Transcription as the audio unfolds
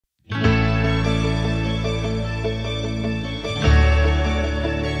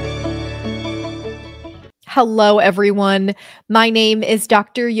Hello, everyone. My name is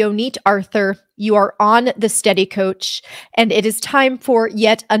Dr. Yonit Arthur. You are on the Steady Coach, and it is time for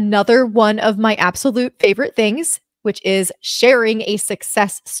yet another one of my absolute favorite things, which is sharing a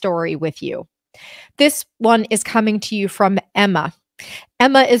success story with you. This one is coming to you from Emma.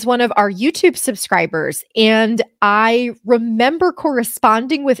 Emma is one of our YouTube subscribers, and I remember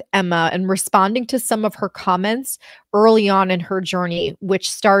corresponding with Emma and responding to some of her comments early on in her journey,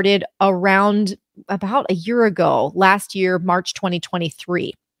 which started around about a year ago, last year, March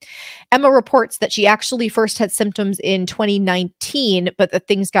 2023. Emma reports that she actually first had symptoms in 2019, but that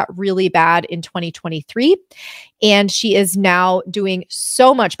things got really bad in 2023. And she is now doing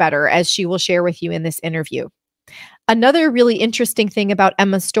so much better, as she will share with you in this interview. Another really interesting thing about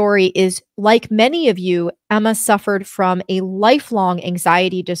Emma's story is, like many of you, Emma suffered from a lifelong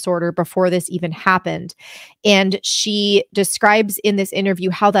anxiety disorder before this even happened. And she describes in this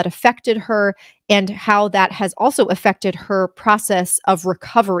interview how that affected her and how that has also affected her process of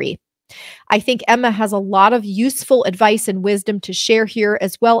recovery. I think Emma has a lot of useful advice and wisdom to share here,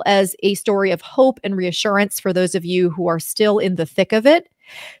 as well as a story of hope and reassurance for those of you who are still in the thick of it.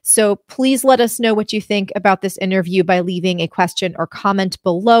 So please let us know what you think about this interview by leaving a question or comment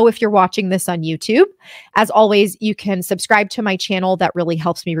below if you're watching this on YouTube. As always, you can subscribe to my channel. That really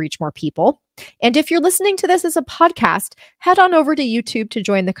helps me reach more people. And if you're listening to this as a podcast, head on over to YouTube to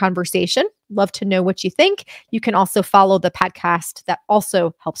join the conversation. Love to know what you think. You can also follow the podcast. That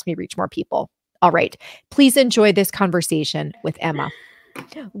also helps me reach more people. All right, please enjoy this conversation with Emma.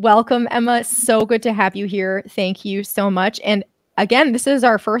 Welcome, Emma. So good to have you here. Thank you so much. And again, this is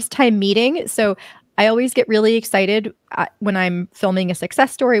our first time meeting, so I always get really excited when I'm filming a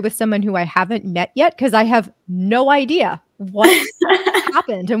success story with someone who I haven't met yet, because I have no idea what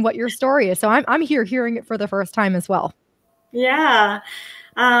happened and what your story is. So I'm here hearing it for the first time as well. Yeah.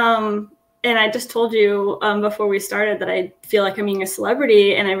 And I just told you before we started that I feel like I'm being a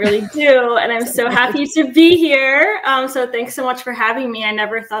celebrity, and I really do. And I'm so happy to be here. So thanks so much for having me. I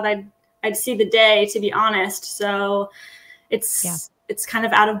never thought I'd see the day, to be honest. So it's kind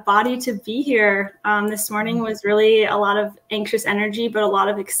of out of body to be here. This morning was really a lot of anxious energy, but a lot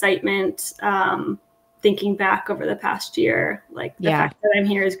of excitement, thinking back over the past year. Like the fact that I'm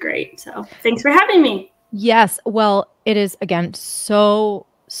here is great. So thanks for having me. Yes. Well, it is, again, so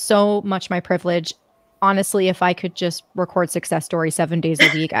much my privilege. Honestly, if I could just record success stories 7 days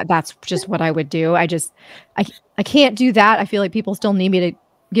a week, that's just what I would do. I can't do that. I feel like people still need me to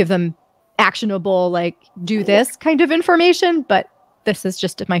give them actionable, like, do this kind of information, but this is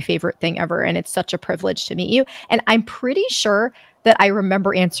just my favorite thing ever. And it's such a privilege to meet you. And I'm pretty sure that I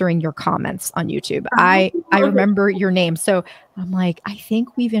remember answering your comments on YouTube. I remember your name. So I'm like, I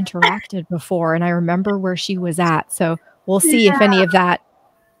think we've interacted before, and I remember where she was at. So we'll see if any of that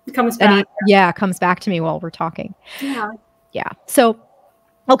comes back. Comes back to me while we're talking. Yeah. So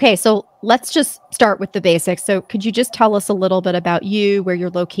okay, so let's just start with the basics. So could you just tell us a little bit about you, where you're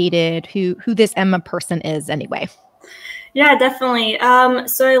located, who this Emma person is anyway? Yeah, definitely.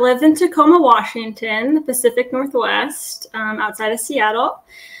 So I live in Tacoma, Washington, the Pacific Northwest, outside of Seattle.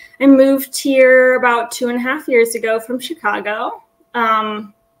 I moved here about 2.5 years ago from Chicago.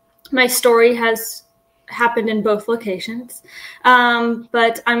 My story has happened in both locations,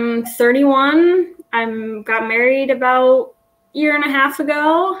 but I'm 31. Got married about year and a half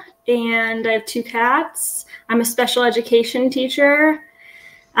ago, and I have 2 cats. I'm a special education teacher.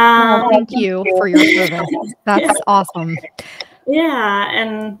 Thank you for your service. That's awesome. Yeah,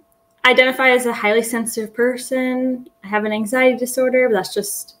 and identify as a highly sensitive person. I have an anxiety disorder, but that's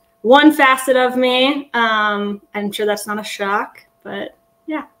just one facet of me. I'm sure that's not a shock, but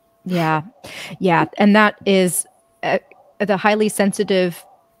yeah. Yeah. And that is the highly sensitive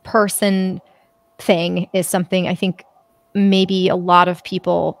person thing is something I think maybe a lot of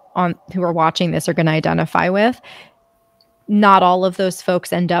people who are watching this are going to identify with. Not all of those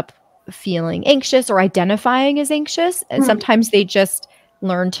folks end up feeling anxious or identifying as anxious. And sometimes they just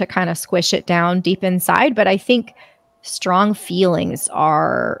learn to kind of squish it down deep inside. But I think strong feelings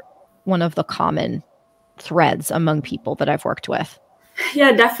are one of the common threads among people that I've worked with.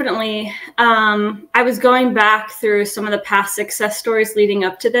 Yeah, definitely. I was going back through some of the past success stories leading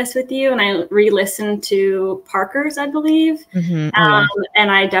up to this with you, and I re-listened to Parker's, I believe. And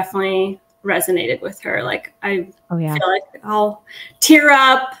I definitely resonated with her. Like, I feel like I'll tear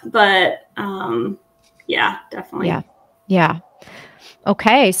up, but yeah, definitely. Yeah.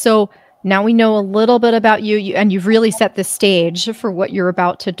 Okay. So now we know a little bit about you, and you've really set the stage for what you're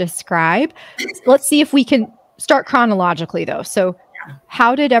about to describe. Let's see if we can start chronologically, though. So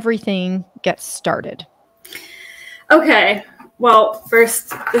how did everything get started? Okay. Well,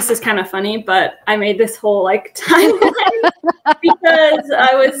 first, this is kind of funny, but I made this whole like timeline because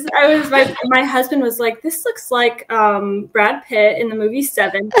my husband was like, this looks like Brad Pitt in the movie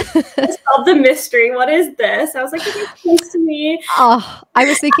Seven. Solve the mystery. What is this? I was like, it makes sense to me. Oh, I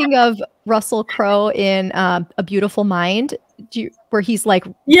was thinking of Russell Crowe in A Beautiful Mind, where he's like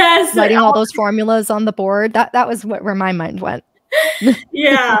writing all those formulas on the board. That was where my mind went.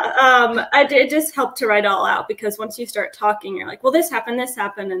 Yeah, it just helped to write it all out, because once you start talking, you're like, well, this happened,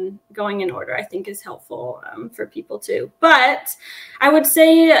 and going in order, I think, is helpful for people too. But I would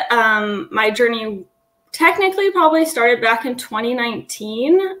say my journey technically probably started back in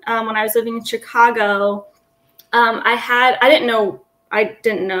 2019 when I was living in Chicago. I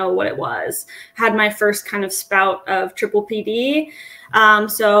didn't know what it was. I had my first kind of spout of triple PD.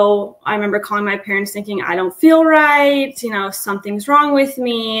 So I remember calling my parents thinking, I don't feel right, something's wrong with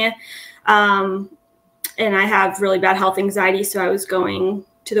me. And I have really bad health anxiety. So I was going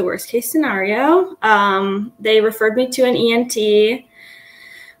to the worst case scenario. They referred me to an ENT,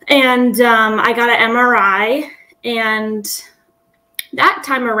 and I got an MRI. And that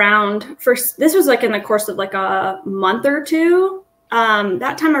time around, this was like in the course of like a month or two.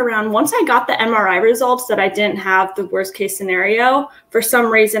 That time around, once I got the MRI results that I didn't have the worst case scenario, for some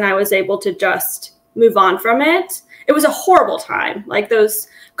reason I was able to just move on from it. It was a horrible time. Like those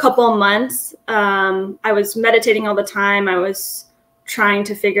couple of months, I was meditating all the time. I was trying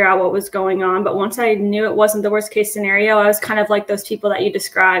to figure out what was going on. But once I knew it wasn't the worst case scenario, I was kind of like those people that you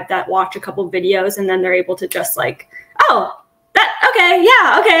described that watch a couple videos and then they're able to just like, okay,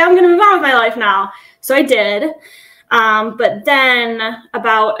 I'm going to move on with my life now. So I did. But then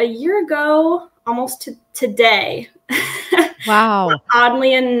about a year ago, almost to today, wow,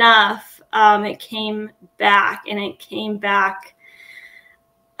 oddly enough, it came back, and it came back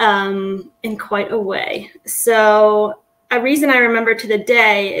in quite a way. So a reason I remember to the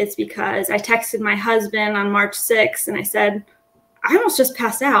day is because I texted my husband on March 6th and I said, I almost just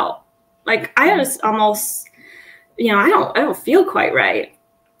passed out. Like I just almost, I don't feel quite right.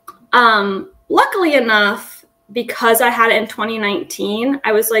 Luckily enough, because I had it in 2019,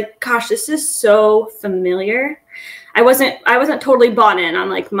 I was like, gosh, this is so familiar. I wasn't totally bought in on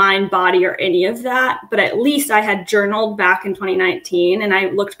like mind, body, or any of that, but at least I had journaled back in 2019, and I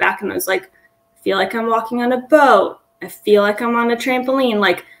looked back and I was like, I feel like I'm walking on a boat. I feel like I'm on a trampoline.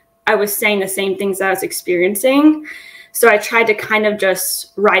 Like I was saying the same things I was experiencing. So I tried to kind of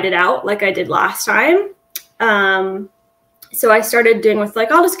just write it out like I did last time. So I started doing with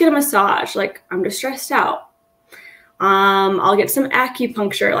like, I'll just get a massage. Like I'm just stressed out. I'll get some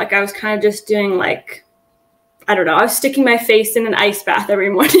acupuncture. Like I was kind of just doing like, I don't know, I was sticking my face in an ice bath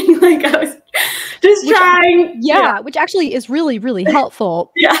every morning. Like I was just trying. Yeah, which actually is really, really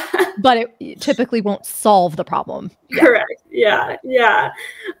helpful. Yeah. But it typically won't solve the problem. Correct. Yeah.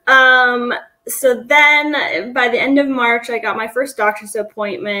 So then by the end of March, I got my first doctor's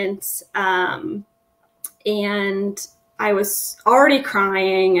appointment. And I was already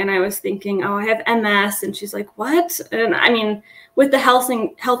crying, and I was thinking, oh, I have MS. And she's like, what? And I mean, with the health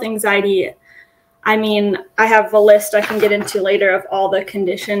anxiety, I mean, I have a list I can get into later of all the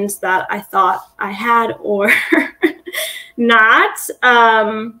conditions that I thought I had or not.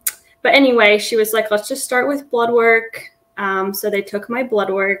 But anyway, she was like, let's just start with blood work. So they took my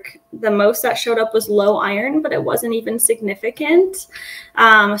blood work. The most that showed up was low iron, but it wasn't even significant.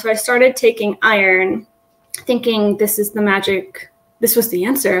 So I started taking iron, thinking this was the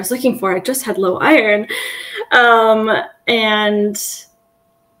answer I was looking for. I just had low iron. And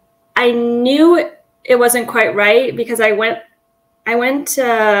I knew it wasn't quite right because I went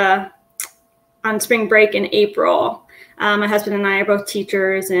on spring break in April. My husband and I are both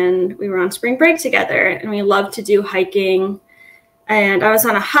teachers, and we were on spring break together, and we love to do hiking. And I was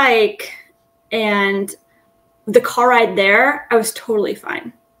on a hike, and the car ride there, I was totally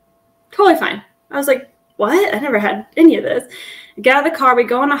fine. Totally fine. I was like, what? I never had any of this. I get out of the car, we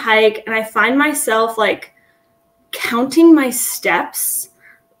go on a hike, and I find myself like counting my steps.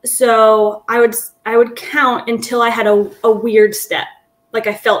 So I would count until I had a weird step. Like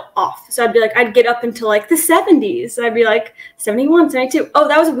I felt off. So I'd be like, I'd get up into like the 70s. I'd be like 71, 72. Oh,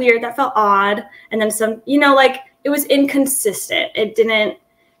 that was weird. That felt odd. And then some, like it was inconsistent.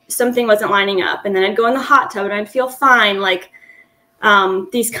 Something wasn't lining up. And then I'd go in the hot tub and I'd feel fine. Like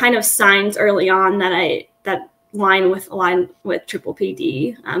these kind of signs early on that line with triple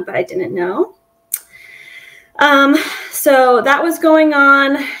PD, but I didn't know. So that was going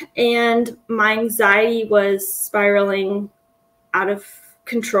on, and my anxiety was spiraling out of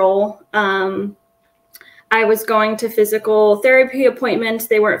control. I was going to physical therapy appointments.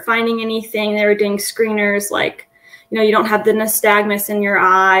 They weren't finding anything. They were doing screeners like you know, you don't have the nystagmus in your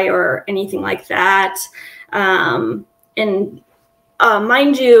eye or anything like that. And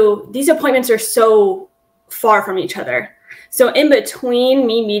mind you, these appointments are so far from each other. So in between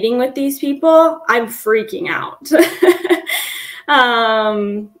me meeting with these people, I'm freaking out.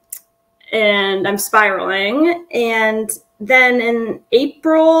 And I'm spiraling. And then in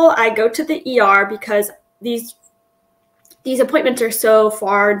April, I go to the ER because these appointments are so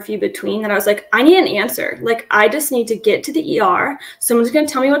far and few between that I was like, I need an answer. Like, I just need to get to the ER. Someone's going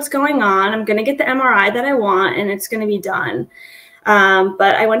to tell me what's going on. I'm going to get the MRI that I want, and it's going to be done.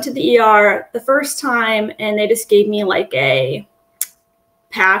 But I went to the ER the first time, and they just gave me like a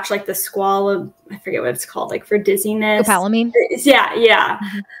patch, like the Squall, I forget what it's called, like for dizziness. Scopolamine? Yeah.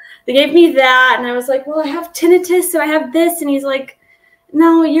 Mm-hmm. They gave me that, and I was like, well, I have tinnitus, and I have this. And he's like,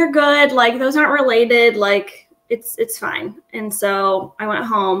 no, you're good. Like, those aren't related. Like, it's fine. And so I went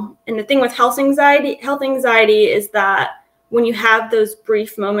home. And the thing with health anxiety is that when you have those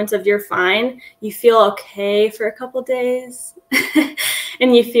brief moments of you're fine, you feel okay for a couple days.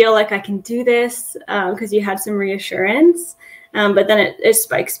 And you feel like I can do this because you had some reassurance. But then it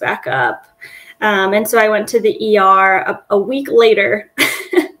spikes back up. And so I went to the ER a week later.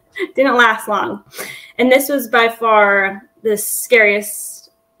 Didn't last long. And this was by far the scariest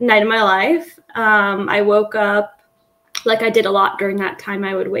night of my life. I woke up, like I did a lot during that time.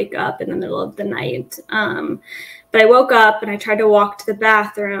 I would wake up in the middle of the night. But I woke up and I tried to walk to the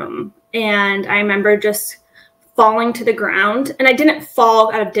bathroom. And I remember just falling to the ground. And I didn't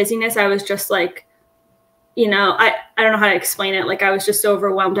fall out of dizziness. I was just like, you know, I don't know how to explain it. Like, I was just so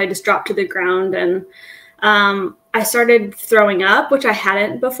overwhelmed. I just dropped to the ground, and I started throwing up, which I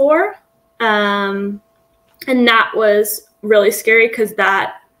hadn't before. And that was really scary because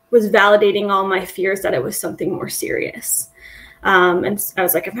that was validating all my fears that it was something more serious. And I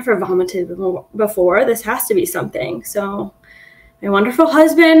was like, I've never vomited before. This has to be something. So my wonderful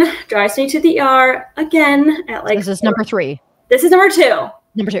husband drives me to the ER again at like— This is number 3. This is number 2.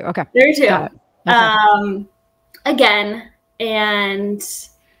 Number 2. Okay. Number 2. Okay. Again. And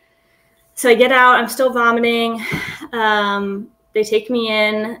so I get out, I'm still vomiting. They take me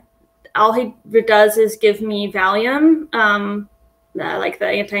in. All he does is give me Valium, like the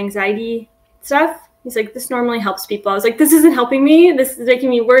anti-anxiety stuff. He's like, this normally helps people. I was like, this isn't helping me. This is making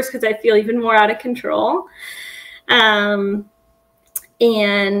me worse because I feel even more out of control. And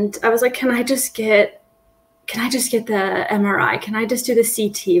I was like, can I just get the MRI? Can I just do the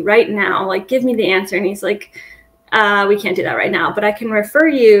CT right now? Like, give me the answer. And he's like, we can't do that right now, but I can refer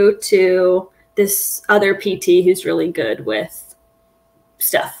you to this other PT who's really good with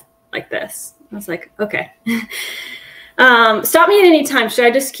stuff like this. I was like, okay. Stop me at any time. Should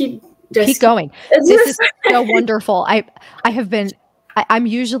I just keep going? This is so wonderful. I'm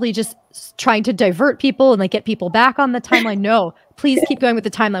usually just trying to divert people and like get people back on the timeline. No, please keep going with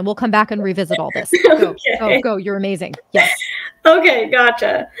the timeline. We'll come back and revisit all this. Go, okay. Go. You're amazing. Yes. Okay.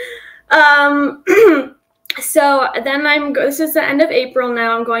 Gotcha. So then this is the end of April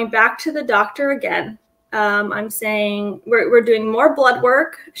now. I'm going back to the doctor again. I'm saying we're doing more blood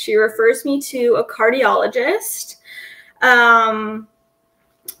work. She refers me to a cardiologist. Then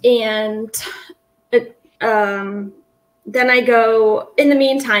I go, in the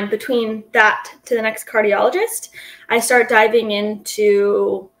meantime, between that to the next cardiologist, I start diving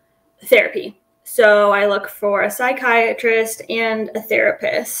into therapy. So I look for a psychiatrist and a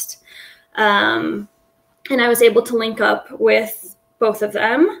therapist. And I was able to link up with both of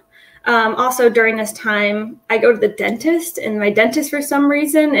them. Also during this time, I go to the dentist, and my dentist for some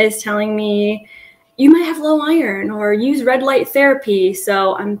reason is telling me, you might have low iron or use red light therapy.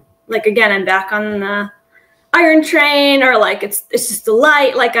 So I'm like, again, I'm back on the iron train, or like, it's just the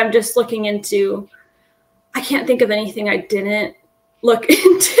light. Like, I'm just looking into, I can't think of anything I didn't look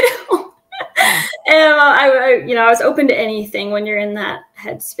into. And I was open to anything. When you're in that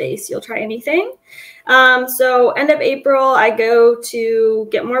headspace, you'll try anything. So end of April, I go to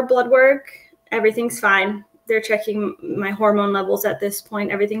get more blood work. Everything's fine. They're checking my hormone levels at this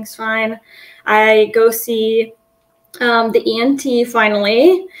point. Everything's fine. I go see the ENT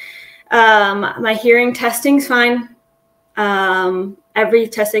finally. My hearing testing's fine. Every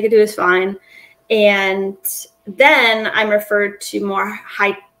test I could do is fine. And then I'm referred to more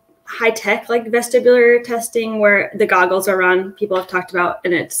high tech, like vestibular testing, where the goggles are on, people have talked about,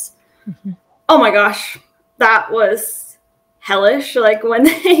 and it's, oh my gosh, that was hellish. Like, when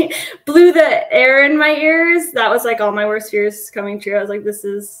they blew the air in my ears, that was like all my worst fears coming true. I was like, this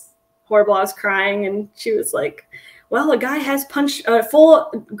is horrible. I was crying, and she was like, well, a guy has punched, a full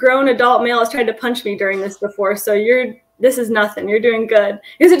grown adult male has tried to punch me during this before, so you're this is nothing. You're doing good.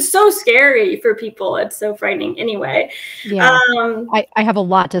 Because it's so scary for people. It's so frightening anyway. Yeah. I have a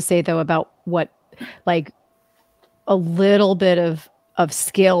lot to say though about what, like, a little bit of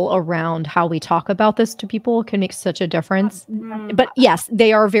skill around how we talk about this to people can make such a difference. But yes,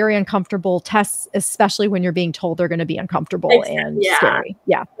 they are very uncomfortable tests, especially when you're being told they're going to be uncomfortable and scary.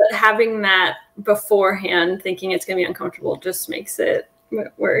 Yeah. But having that beforehand, thinking it's going to be uncomfortable, just makes it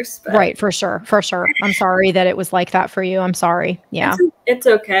worse. But right. For sure. For sure. I'm sorry that it was like that for you. I'm sorry. Yeah. It's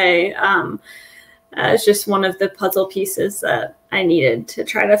okay. It's just one of the puzzle pieces that I needed to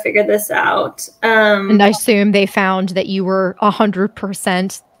try to figure this out. And I assume they found that you were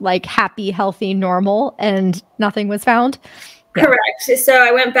 100% like happy, healthy, normal, and nothing was found. Yeah. Correct. So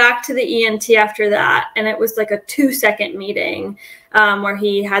I went back to the ENT after that, and it was like a 2-second meeting where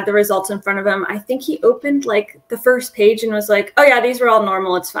he had the results in front of him. I think he opened like the first page and was like, "Oh yeah, these were all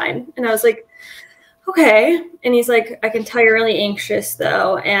normal. It's fine." And I was like, "Okay." And he's like, "I can tell you're really anxious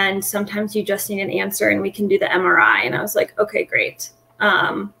though. And sometimes you just need an answer and we can do the MRI." And I was like, "Okay, great."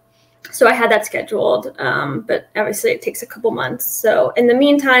 So I had that scheduled, but obviously it takes a couple months. So in the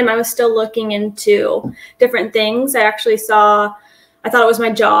meantime, I was still looking into different things. I thought it was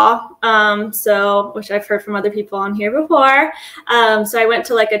my jaw, which I've heard from other people on here before. So I went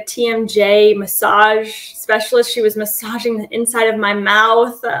to like a TMJ massage specialist. She was massaging the inside of my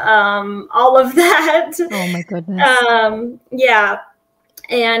mouth, all of that. Oh my goodness. Yeah.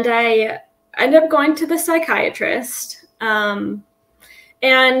 And I ended up going to the psychiatrist.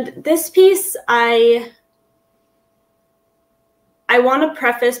 And this piece, I want to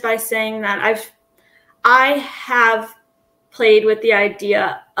preface by saying that I have played with the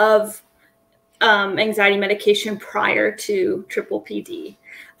idea of anxiety medication prior to PPPD.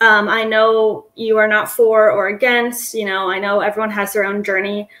 I know you are not for or against, I know everyone has their own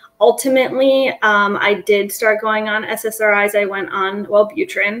journey. Ultimately, I did start going on SSRIs. I went on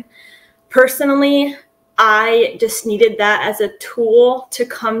Wellbutrin. Personally, I just needed that as a tool to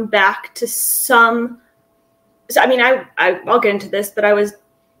come back to I'll get into this, but I was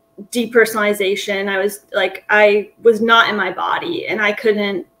depersonalization. I was not in my body, and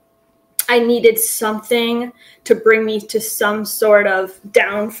I needed something to bring me to some sort of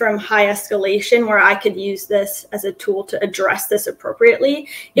down from high escalation where I could use this as a tool to address this appropriately.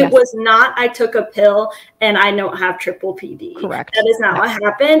 Yes. It was not, I took a pill and I don't have PPPD. Correct. That is not what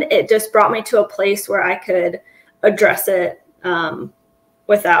happened. It just brought me to a place where I could address it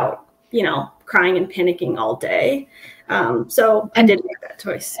without, crying and panicking all day. So I did make that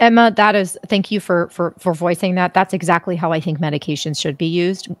choice. Emma, thank you for voicing that. That's exactly how I think medications should be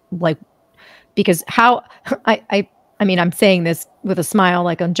used. Because I'm saying this with a smile,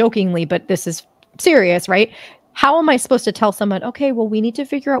 like unjokingly, but this is serious, right? How am I supposed to tell someone, okay, well, we need to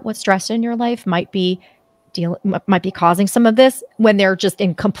figure out what stress in your life might be causing some of this, when they're just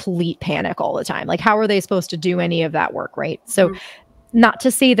in complete panic all the time? Like, how are they supposed to do any of that work, right? So not to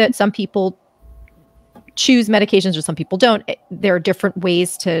say that some people choose medications or some people don't. There are different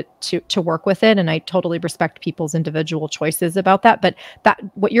ways to work with it, and I totally respect people's individual choices about that. But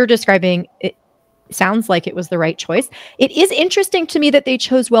what you're describing, it sounds like it was the right choice. It is interesting to me that they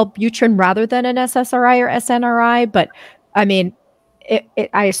chose Wellbutrin rather than an SSRI or SNRI. But I mean,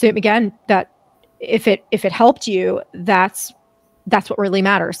 I assume again that if it helped you, that's what really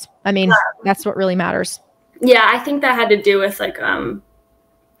matters. I mean, that's what really matters. Yeah, I think that had to do with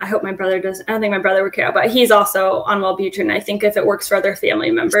I hope my brother does. I don't think my brother would care, but he's also on Wellbutrin. I think if it works for other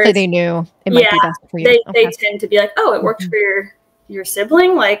family members, so they knew it might be best for you. They tend to be like, "Oh, it worked for your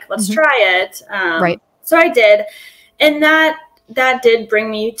sibling. Like, let's try it." Right. So I did, and that did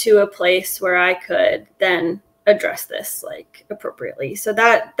bring me to a place where I could then address this appropriately. So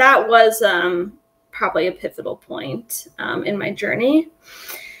that was probably a pivotal point in my journey.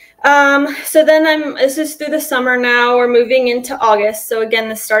 So then this is through the summer now. We're moving into August. So again,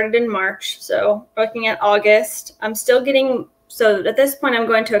 this started in March. So looking at August, so at this point I'm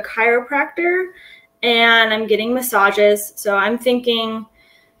going to a chiropractor and I'm getting massages. So I'm thinking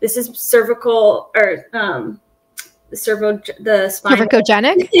this is cervical or the spine.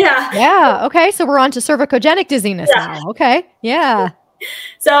 Cervicogenic? Yeah. Yeah. Okay. So we're on to cervicogenic dizziness now. Okay. Yeah.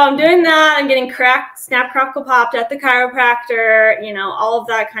 So I'm doing that. I'm getting snap, crackle, popped at the chiropractor, all of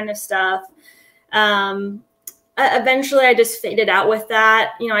that kind of stuff. Eventually I just faded out with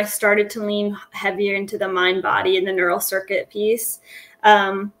that. I started to lean heavier into the mind, body, and the neural circuit piece.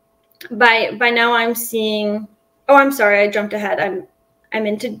 By now I'm seeing, I'm sorry, I jumped ahead.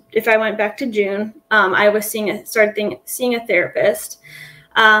 If I went back to June, I was started seeing a therapist.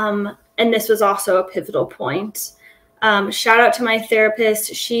 And this was also a pivotal point. Shout out to my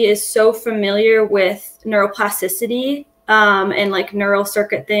therapist. She is so familiar with neuroplasticity and like neural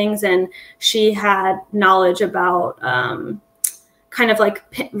circuit things. And she had knowledge about kind of like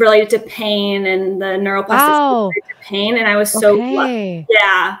related to pain and the neuroplasticity related to pain. And I was so lucky.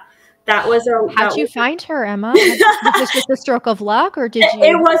 Yeah. That was How'd you find her, Emma? Was this just a stroke of luck, or did you?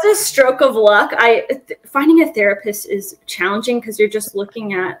 It was a stroke of luck. Finding a therapist is challenging because you're just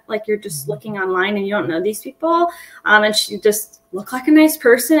looking online and you don't know these people. And she just looked like a nice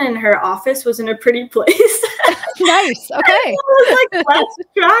person, and her office was in a pretty place. Nice. Okay. I was like, let's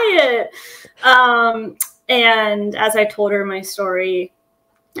try it. And as I told her my story,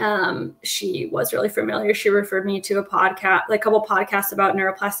 she was really familiar. She referred me to a couple podcasts about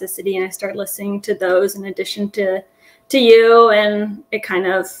neuroplasticity, and I started listening to those in addition to you, and it kind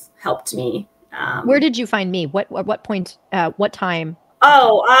of helped me. Where did you find me? What point? What time?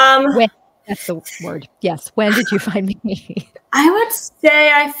 When, that's the word. Yes. When did you find me? I would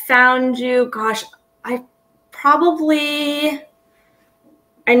say I found you. Gosh, I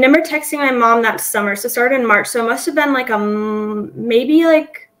remember texting my mom that summer. So it started in March. So it must have been like maybe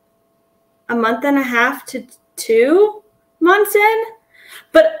like a month and a half to 2 months in,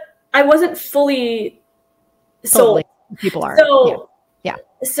 but I wasn't fully sold. People are. So, yeah.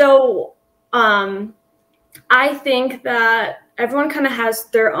 So I think that everyone kind of has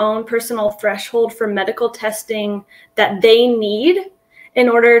their own personal threshold for medical testing that they need in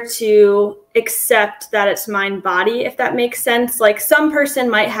order to accept that it's mind body, if that makes sense. Like some person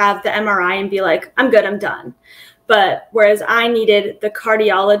might have the MRI and be like, I'm good, I'm done. But whereas I needed the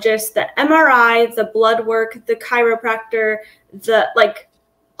cardiologist, the MRI, the blood work, the chiropractor,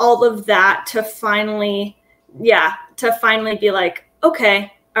 all of that to finally be like,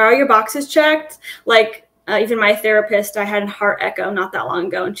 okay, are all your boxes checked? Like even my therapist, I had a heart echo not that long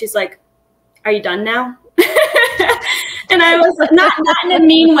ago, and she's like, are you done now? And I was not in a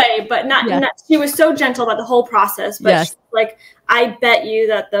mean way, but she was so gentle about the whole process. But she's like, I bet you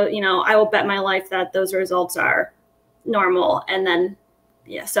that I will bet my life that those results are normal. And then,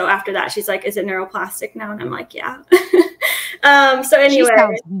 so after that, she's like, is it neuroplastic now? And I'm like, yeah. So anyway, she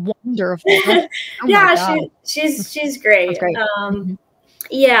sounds wonderful. She's great. Great.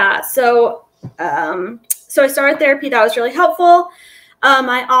 Yeah. So I started therapy. That was really helpful.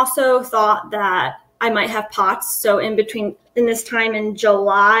 I also thought that I might have POTS. So in this time in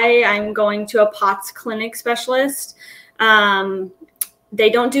July, I'm going to a POTS clinic specialist. They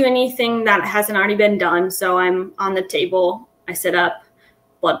don't do anything that hasn't already been done. So I'm on the table, I sit up,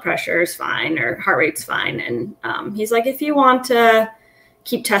 blood pressure is fine or heart rate's fine. And he's like, if you want to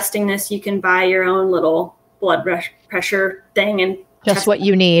keep testing this, you can buy your own little blood pressure thing and just what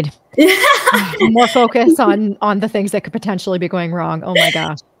you need. More focus on the things that could potentially be going wrong. Oh my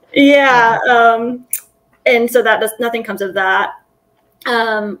gosh. Yeah. And so nothing comes of that.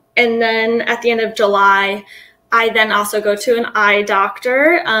 And then at the end of July, I then also go to an eye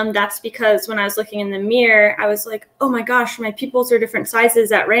doctor. That's because when I was looking in the mirror, I was like, oh my gosh, my pupils are different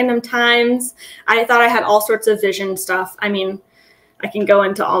sizes at random times. I thought I had all sorts of vision stuff. I mean, I can go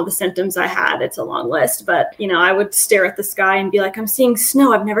into all the symptoms I had. It's a long list, but I would stare at the sky and be like, I'm seeing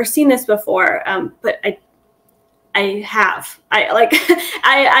snow. I've never seen this before. But I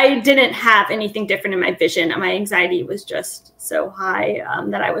didn't have anything different in my vision. My anxiety was just so high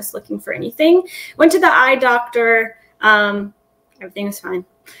that I was looking for anything. Went to the eye doctor. Everything was fine.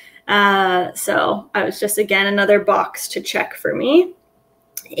 So I was just, again, another box to check for me.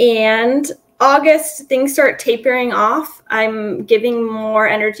 And August, things start tapering off. I'm giving more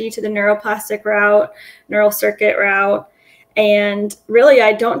energy to the neuroplastic route, neural circuit route. And really,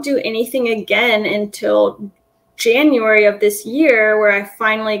 I don't do anything again until January of this year, where I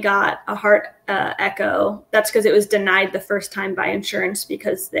finally got a heart echo. That's because it was denied the first time by insurance,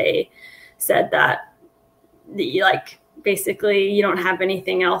 because they said that basically you don't have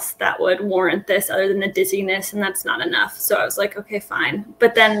anything else that would warrant this other than the dizziness, and that's not enough. So I was like, okay, fine.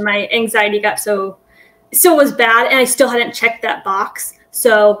 But then my anxiety got so was bad, and I still hadn't checked that box.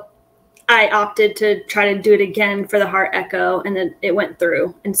 So I opted to try to do it again for the heart echo, and then it went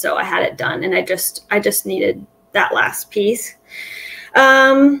through, and so I had it done. And I just needed that last piece.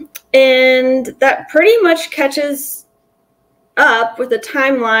 And that pretty much catches up with the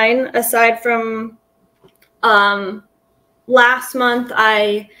timeline, aside from last month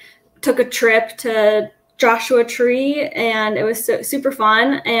I took a trip to Joshua Tree, and it was super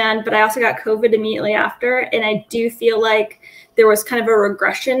fun. But I also got COVID immediately after, and I do feel like there was kind of a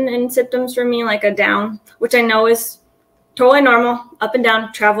regression in symptoms for me, like a down, which I know is totally normal, up and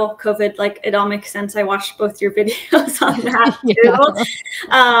down, travel, COVID, like it all makes sense. I watched both your videos on that too.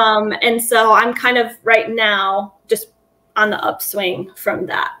 And so I'm kind of right now just on the upswing from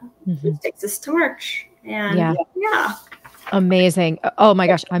that. It takes us to March. And yeah. Amazing. Oh my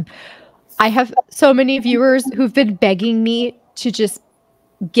gosh. I have so many viewers who've been begging me to just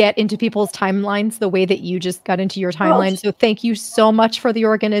get into people's timelines the way that you just got into your Oh, timeline. So thank you so much for the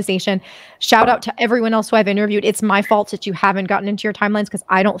organization. Shout out to everyone else who I've interviewed. It's my fault that you haven't gotten into your timelines because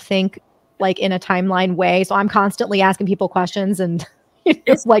I don't think like in a timeline way. So I'm constantly asking people questions and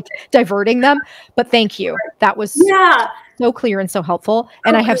like diverting them. But thank you. That was yeah. so clear and so helpful.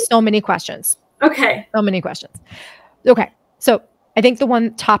 And I have so many questions. Okay. So many questions. Okay. So I think the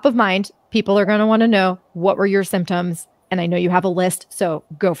one top of mind, people are going to want to know, what were your symptoms? And I know you have a list, so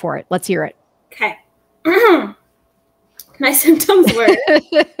go for it. Let's hear it. Okay. My symptoms were,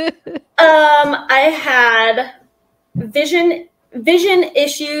 I had vision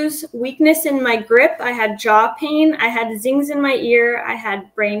issues, weakness in my grip. I had jaw pain. I had zings in my ear. I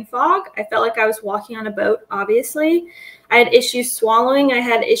had brain fog. I felt like I was walking on a boat, obviously. I had issues swallowing. I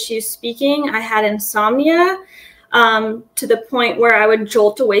had issues speaking. I had insomnia, to the point where I would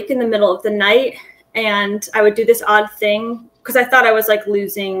jolt awake in the middle of the night. And I would do this odd thing because I thought I was like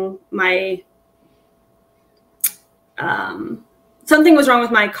losing my, something was wrong with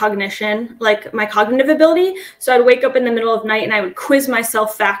my cognition, like my cognitive ability. So I'd wake up in the middle of the night and I would quiz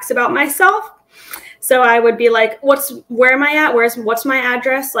myself facts about myself. So I would be like, where am I at? What's my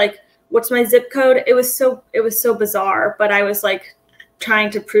address? Like, what's my zip code? It was so bizarre, but I was like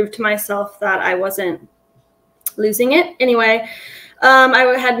trying to prove to myself that I wasn't losing it. Anyway,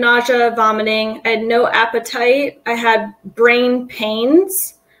 I had nausea, vomiting. I had no appetite. I had brain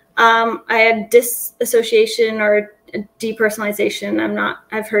pains. I had disassociation or depersonalization.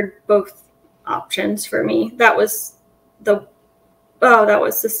 I've heard both options for me. That was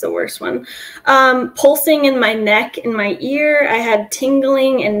just the worst one. Pulsing in my neck, in my ear. I had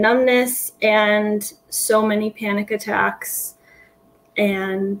tingling and numbness and so many panic attacks.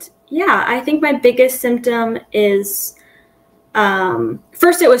 And yeah, I think my biggest symptom is,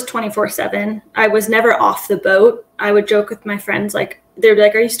 first it was 24/7. I was never off the boat. I would joke with my friends, like, they'd be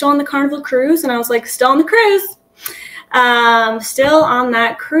like, are you still on the Carnival cruise? And I was like, still on the cruise. Still on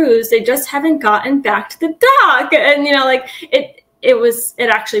that cruise. They just haven't gotten back to the dock. And, like it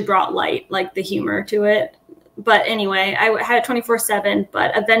actually brought light, like the humor to it. But anyway, I had it 24/7,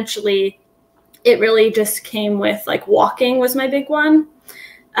 but eventually it really just came with like walking was my big one.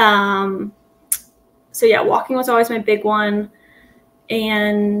 So yeah, walking was always my big one.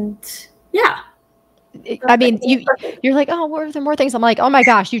 And yeah. I mean, you're like, oh, what are there more things? I'm like, oh my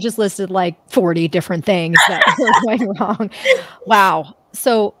gosh, you just listed like 40 different things that are going wrong. Wow.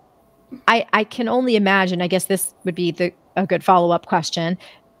 So I can only imagine, I guess this would be a good follow-up question,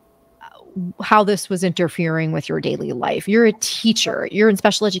 how this was interfering with your daily life. You're a teacher, you're in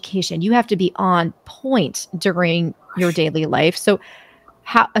special education. You have to be on point during your daily life. So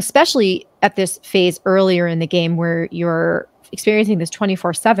how, especially at this phase earlier in the game where you're experiencing this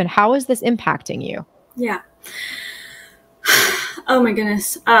 24/7, how is this impacting you? Yeah. Oh my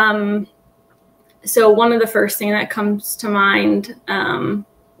goodness. So one of the first thing that comes to mind,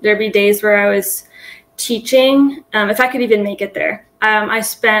 there'd be days where I was teaching, if I could even make it there. I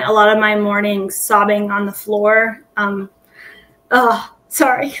spent a lot of my mornings sobbing on the floor. Oh,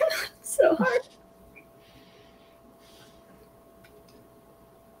 sorry. So hard.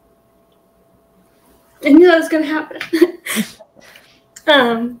 I knew that was going to happen.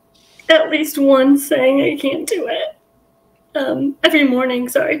 At least one saying I can't do it. Every morning,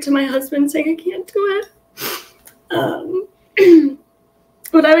 to my husband saying I can't do it.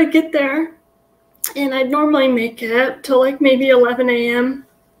 But I would get there and I'd normally make it up till like maybe 11 a.m.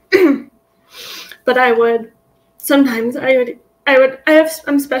 But I'm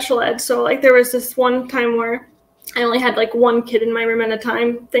special ed. So like there was this one time where I only had like one kid in my room at a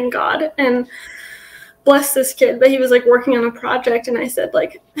time, thank God. And bless this kid, but he was like working on a project. And I said,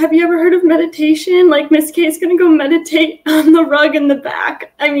 like, have you ever heard of meditation? Like Miss K is going to go meditate on the rug in the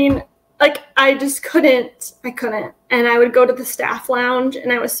back. I mean, like, I just couldn't. And I would go to the staff lounge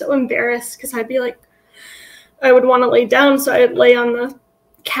and I was so embarrassed because I'd be like, I would want to lay down. So I'd lay on the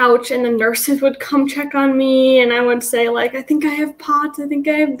couch and the nurses would come check on me. And I would say like, I think I have POTS. I think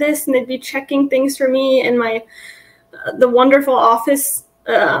I have this. And they'd be checking things for me. And the wonderful office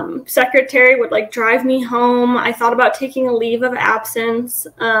secretary would like drive me home. I thought about taking a leave of absence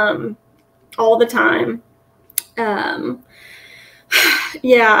all the time.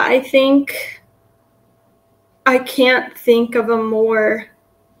 Yeah, I think I can't think of a more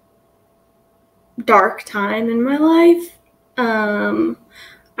dark time in my life.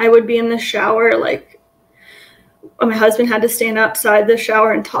 I would be in the shower, like my husband had to stand outside the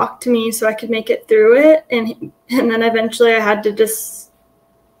shower and talk to me so I could make it through it. And then eventually I had to just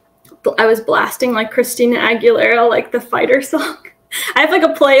I was blasting like Christina Aguilera, like the Fighter song. I have like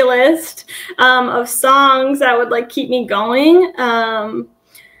a playlist of songs that would like keep me going.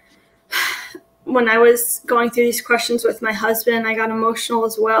 When I was going through these questions with my husband, I got emotional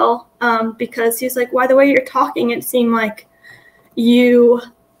as well, because he's like, why the way you're talking, it seemed like you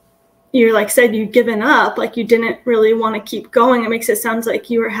like said you'd given up, like you didn't really want to keep going. It makes it sound like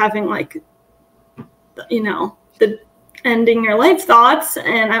you were having like, you know, the ending your life thoughts.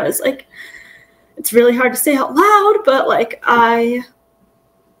 And I was like, it's really hard to say out loud, but like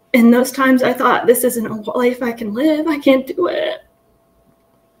in those times I thought, this isn't a life I can live. I can't do it.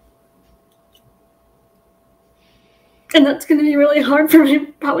 And that's going to be really hard for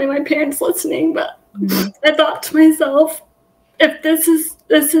probably my parents listening, but I thought to myself, if this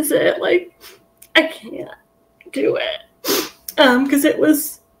is it, like, I can't do it. Because it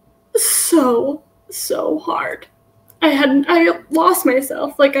was so hard. I lost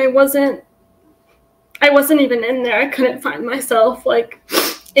myself. Like I wasn't even in there. I couldn't find myself, like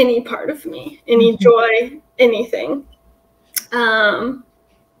any part of me, any joy, anything.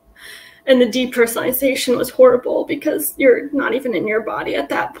 And the depersonalization was horrible because you're not even in your body at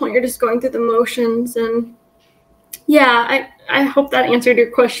that point. You're just going through the motions. And yeah, I hope that answered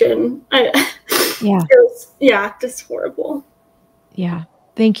your question. Yeah, just horrible. Yeah.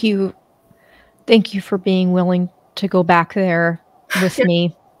 Thank you. Thank you for being willing to go back there with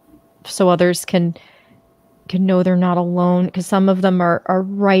me so others can know they're not alone, because some of them are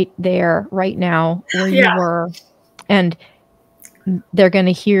right there right now where you were. And they're going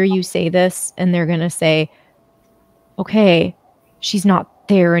to hear you say this and they're going to say, okay, she's not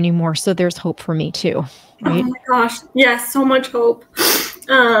there anymore, so there's hope for me too. Right? Oh my gosh. Yes, so much hope.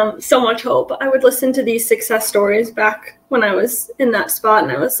 So much hope. I would listen to these success stories back when I was in that spot,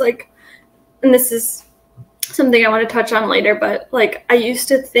 and I was like, and this is something I want to touch on later, but like I used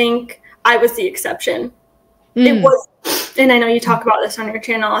to think I was the exception. It was, and I know you talk about this on your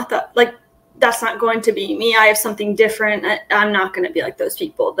channel. I thought, like, that's not going to be me. I have something different. I'm not going to be like those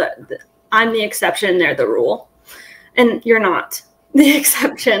people. I'm the exception. They're the rule. And you're not the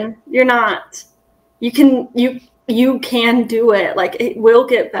exception. You're not. You can do it. Like, it will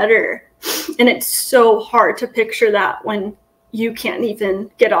get better. And it's so hard to picture that when you can't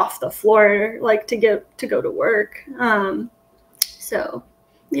even get off the floor, like to go to work. So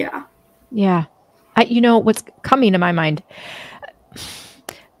yeah. Yeah. You know, what's coming to my mind,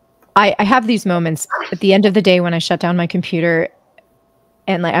 I have these moments at the end of the day when I shut down my computer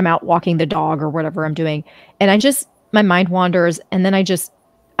and like I'm out walking the dog or whatever I'm doing, and my mind wanders, and then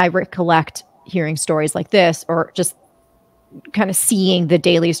I recollect hearing stories like this, or just kind of seeing the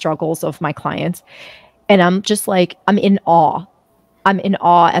daily struggles of my clients. And I'm just like, I'm in awe. I'm in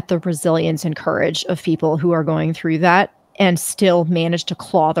awe at the resilience and courage of people who are going through that and still manage to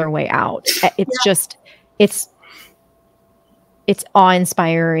claw their way out. It's just, it's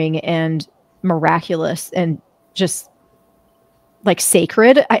awe-inspiring and miraculous and just like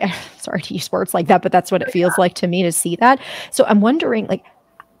sacred. Sorry to use words like that, but that's what it feels like to me to see that. So I'm wondering, like,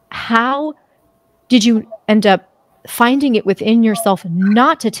 how did you end up finding it within yourself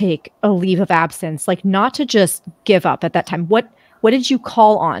not to take a leave of absence, like not to just give up at that time? What did you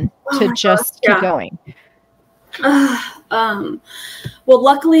call on to just keep going? Well,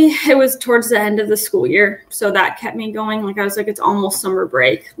 luckily it was towards the end of the school year, so that kept me going. Like I was like, it's almost summer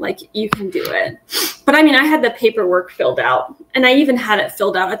break, like you can do it. But I mean, I had the paperwork filled out, and I even had it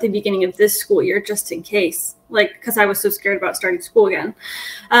filled out at the beginning of this school year just in case, like, because I was so scared about starting school again.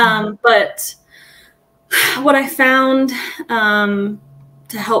 But what I found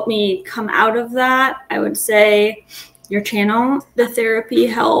to help me come out of that, I would say your channel, the therapy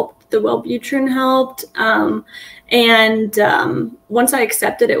helped, the Wellbutrin helped. And once I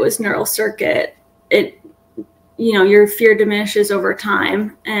accepted it was neural circuit, your fear diminishes over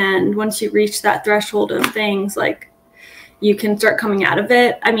time. And once you reach that threshold of things, like, you can start coming out of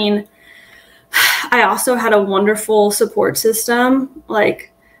it. I mean, I also had a wonderful support system.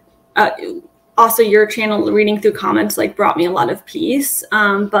 Like, also your channel, reading through comments, like, brought me a lot of peace.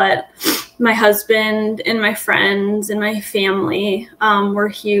 But my husband and my friends and my family were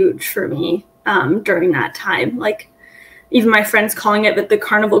huge for me during that time. Like, even my friends calling it the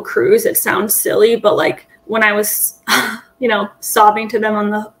Carnival Cruise. It sounds silly, but like when I was, sobbing to them on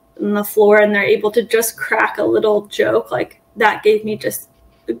the floor, and they're able to just crack a little joke, like that gave me just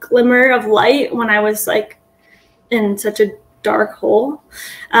a glimmer of light when I was like in such a dark hole.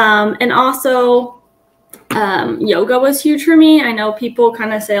 And also yoga was huge for me. I know people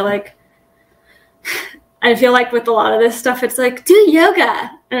kind of say, like, I feel like with a lot of this stuff, it's like, do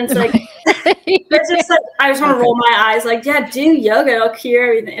yoga. And it's like, it's just like, I just want to roll my eyes like, yeah, do yoga, it'll cure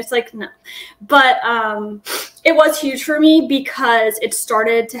everything. It's like, no. But it was huge for me because it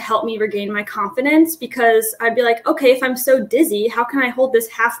started to help me regain my confidence, because I'd be like, okay, if I'm so dizzy, how can I hold this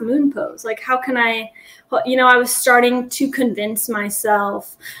half moon pose? Like, how can I, you know, I was starting to convince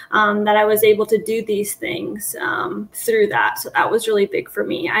myself that I was able to do these things through that. So that was really big for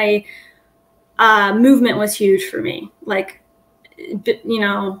me. Movement was huge for me. Like, you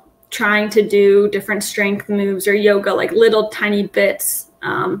know, trying to do different strength moves or yoga, like little tiny bits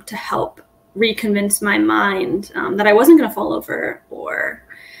to help reconvince my mind that I wasn't going to fall over, or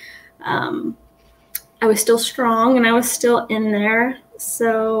I was still strong and I was still in there.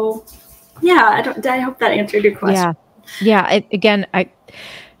 So yeah, I hope that answered your question. Yeah.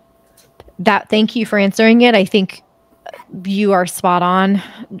 Thank you for answering it. I think you are spot on.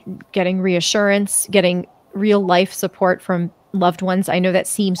 Getting reassurance, getting real life support from loved ones. I know that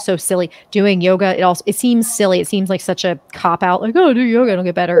seems so silly. Doing yoga, it seems silly. It seems like such a cop out, like, oh, do yoga, it'll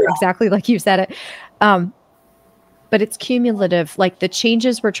get better. Yeah. Exactly like you said it. But it's cumulative. Like, the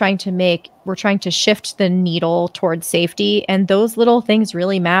changes we're trying to make, we're trying to shift the needle towards safety. And those little things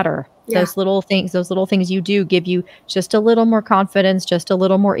really matter. Yeah. Those little things you do give you just a little more confidence, just a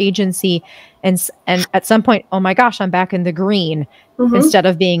little more agency. And at some point, oh my gosh, I'm back in the green instead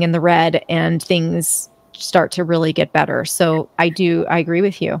of being in the red, and things start to really get better. So I agree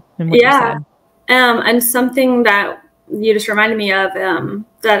with you in what you said. And something that you just reminded me of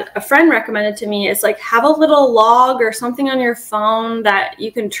that a friend recommended to me is, like, have a little log or something on your phone that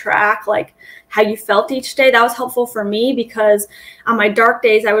you can track, like, how you felt each day. That was helpful for me, because on my dark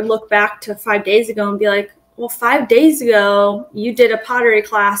days, I would look back to 5 days ago and be like, well, 5 days ago, you did a pottery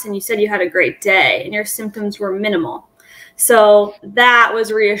class and you said you had a great day and your symptoms were minimal. So that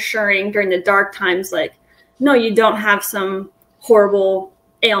was reassuring during the dark times. Like, no, you don't have some horrible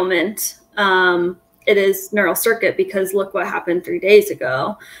ailment. It is neural circuit, because look what happened 3 days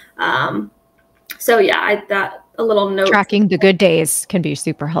ago. So yeah, a little note. Tracking the good days can be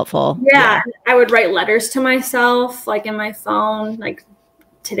super helpful. Yeah. I would write letters to myself, like, in my phone, like,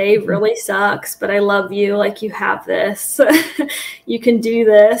 today really sucks, but I love you. Like, you have this, you can do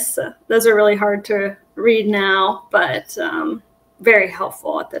this. Those are really hard to read now, but very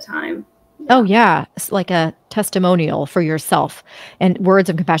helpful at the time. Oh yeah. It's like a testimonial for yourself and words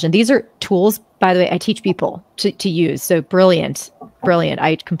of compassion. These are tools, by the way, I teach people to use. So brilliant.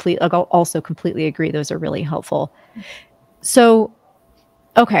 I also completely agree. Those are really helpful. So,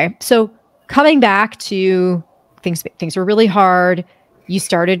 okay. So coming back to things were really hard. You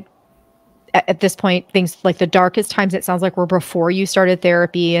started at this point, things like the darkest times, it sounds like, were before you started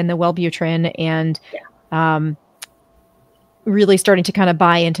therapy and the Wellbutrin, and really starting to kind of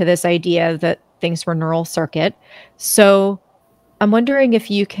buy into this idea that things were neural circuit. So I'm wondering if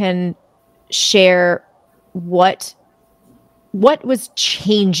you can share what was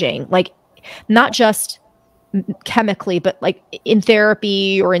changing, like, not just chemically, but like in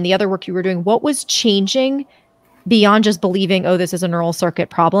therapy or in the other work you were doing. What was changing beyond just believing, oh, this is a neural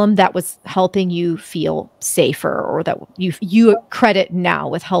circuit problem, that was helping you feel safer, or that you credit now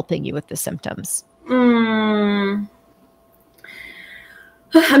with helping you with the symptoms?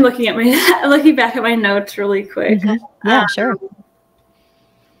 I'm looking back at my notes really quick. Yeah, sure.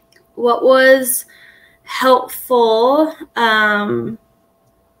 What was helpful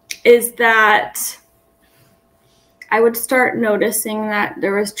is that I would start noticing that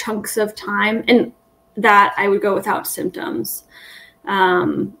there was chunks of time and that I would go without symptoms.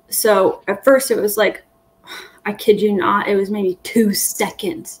 So at first it was like, I kid you not, it was maybe 2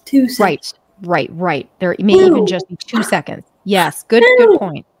 seconds. 2 seconds. Right. There may even just be 2 seconds. Yes. Good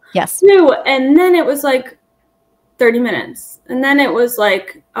point. Yes. And then it was like 30 minutes. And then it was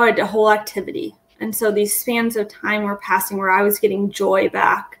like, oh, I did a whole activity. And so these spans of time were passing where I was getting joy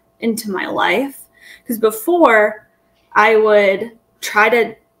back into my life. Because before, I would try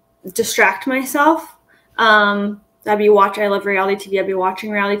to distract myself. I love reality TV. I'd be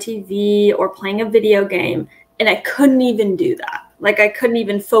watching reality TV or playing a video game. And I couldn't even do that. Like, I couldn't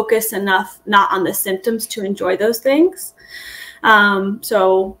even focus enough not on the symptoms to enjoy those things.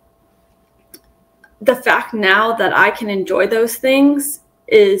 So the fact now that I can enjoy those things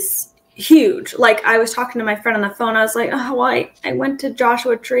is huge. Like, I was talking to my friend on the phone. I was like, oh, well, I went to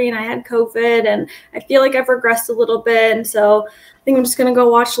Joshua Tree and I had COVID and I feel like I've regressed a little bit. And so I think I'm just going to go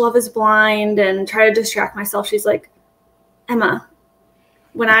watch Love is Blind and try to distract myself. She's like, Emma,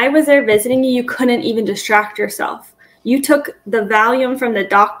 when I was there visiting you, you couldn't even distract yourself. You took the Valium from the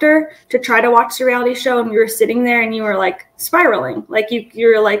doctor to try to watch the reality show, and you were sitting there and you were like spiraling. Like you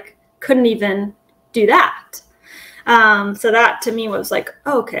were like, couldn't even do that. So that to me was like,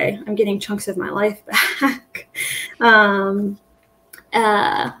 oh, okay, I'm getting chunks of my life back.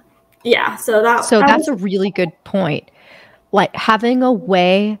 Yeah, so that's a really good point. Like having a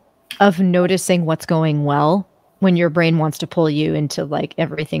way of noticing what's going well when your brain wants to pull you into like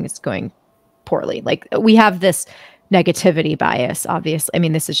everything is going poorly. Like we have this negativity bias, obviously. I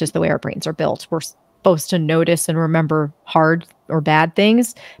mean, this is just the way our brains are built. We're supposed to notice and remember hard or bad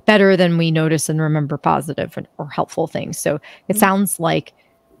things better than we notice and remember positive or helpful things. So it sounds like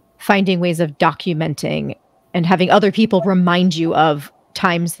finding ways of documenting and having other people remind you of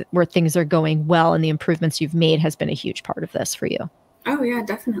times where things are going well and the improvements you've made has been a huge part of this for you. Oh yeah,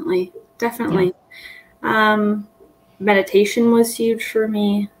 definitely. Yeah. Meditation was huge for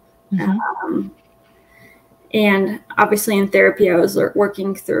me. And obviously in therapy, I was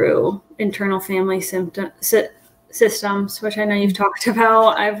working through internal family systems, which I know you've talked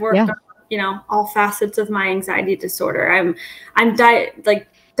about. I've worked on, you know, all facets of my anxiety disorder. I'm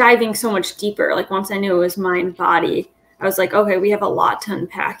diving so much deeper. Like once I knew it was mind body, I was like, okay, we have a lot to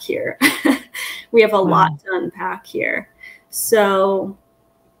unpack here. We have a lot to unpack here. So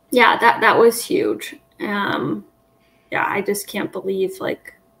yeah, that was huge. Yeah, I just can't believe,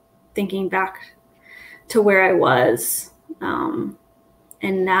 like, thinking back to where I was. And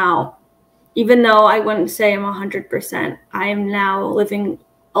now, even though I wouldn't say I'm 100%, I am now living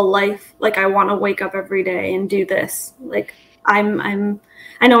a life like I want to wake up every day and do this. Like I know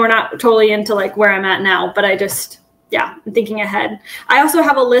we're not totally into like where I'm at now, but yeah, I'm thinking ahead. I also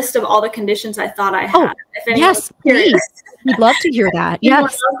have a list of all the conditions I thought I had. Yes, please. We'd love to hear that.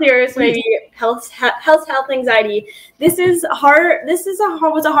 Yes. Serious, maybe health anxiety. This is hard. This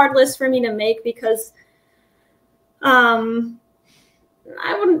was a hard list for me to make because, I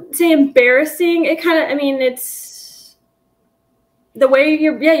wouldn't say embarrassing. It kind of, I mean, it's the way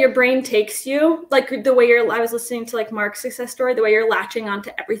your brain takes you, like the way I was listening to like Mark's success story, the way you're latching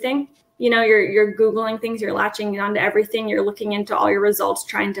onto everything. You know, you're Googling things, you're latching onto everything, you're looking into all your results,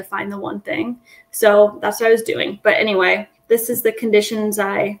 trying to find the one thing. So that's what I was doing. But anyway, this is the conditions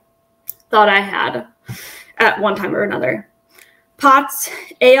I thought I had at one time or another. POTS,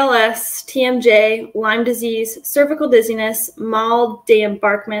 ALS, TMJ, Lyme disease, cervical dizziness, mal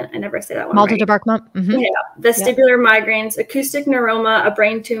d'embarquement. I never say that one. Mal d'embarquement. Yeah. Vestibular migraines, acoustic neuroma, a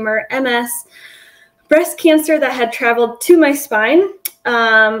brain tumor, MS, breast cancer that had traveled to my spine.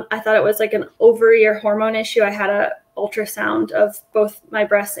 I thought it was like an ovary or hormone issue. I had a ultrasound of both my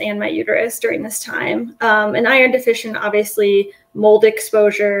breasts and my uterus during this time. An iron deficient, obviously, mold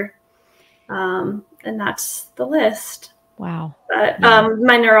exposure. And that's the list. Wow. But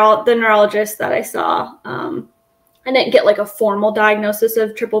the neurologist that I saw, I didn't get like a formal diagnosis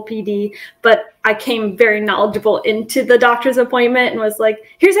of PPPD, but I came very knowledgeable into the doctor's appointment and was like,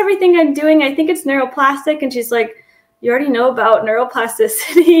 here's everything I'm doing. I think it's neuroplastic. And she's like, you already know about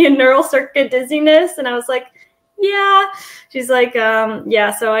neuroplasticity and neural circuit dizziness. And I was like, yeah. She's like,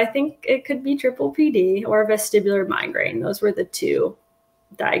 yeah, so I think it could be PPPD or vestibular migraine. Those were the two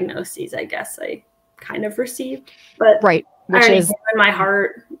diagnoses, I guess, I kind of received. But right, which is in my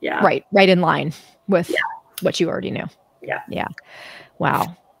heart. Yeah. Right in line with what you already knew. Yeah.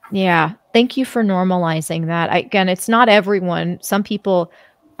 Wow. Yeah. Thank you for normalizing that. Again, it's not everyone. Some people,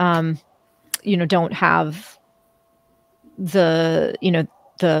 don't have the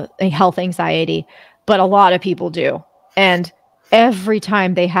health anxiety, but a lot of people do. And every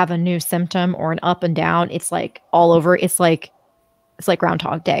time they have a new symptom or an up and down, it's like all over. It's like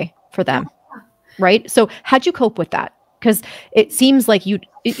Groundhog Day for them. Right. So how'd you cope with that? Because it seems like you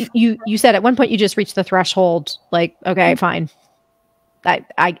said at one point you just reached the threshold, like, okay, fine.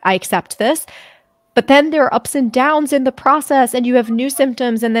 I accept this. But then there are ups and downs in the process and you have new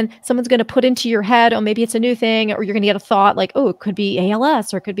symptoms and then someone's going to put into your head, oh, maybe it's a new thing, or you're going to get a thought like, oh, it could be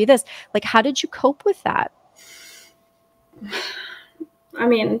ALS or it could be this. Like, how did you cope with that? I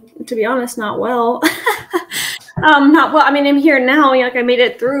mean, to be honest, not well. Not well. I mean, I'm here now, like I made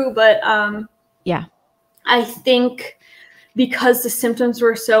it through, but yeah, I think because the symptoms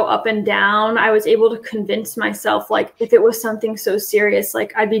were so up and down, I was able to convince myself, like, if it was something so serious,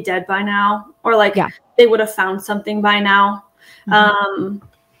 like I'd be dead by now, or like they would have found something by now. Mm-hmm.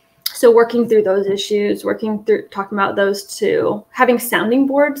 So working through those issues, talking about those two, having sounding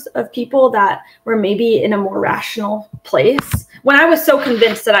boards of people that were maybe in a more rational place. When I was so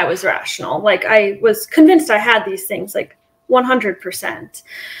convinced that I was rational, like I was convinced I had these things, like 100%.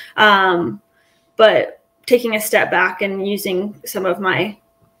 But taking a step back and using some of my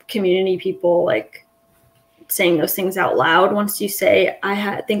community people, like saying those things out loud. Once you say,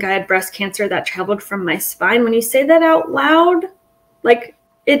 I think I had breast cancer that traveled from my spine. When you say that out loud, like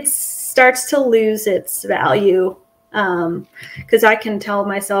it starts to lose its value Because I can tell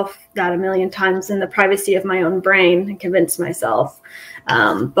myself that a million times in the privacy of my own brain and convince myself.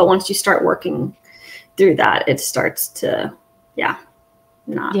 But once you start working through that, it starts to,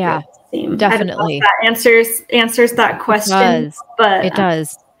 not really seem. Definitely. I don't know if that answers that question. But it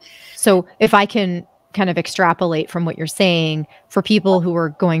does. So if I can kind of extrapolate from what you're saying, for people who are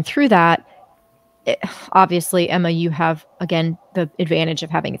going through that, obviously, Emma, you have, again, the advantage of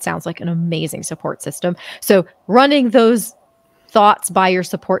having, it sounds like, an amazing support system. So running those thoughts by your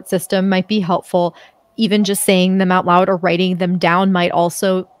support system might be helpful. Even just saying them out loud or writing them down might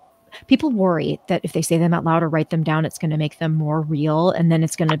also, people worry that if they say them out loud or write them down, it's going to make them more real and then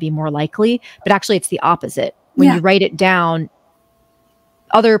it's going to be more likely. But actually, it's the opposite. When you write it down,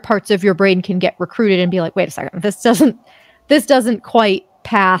 other parts of your brain can get recruited and be like, wait a second, this doesn't quite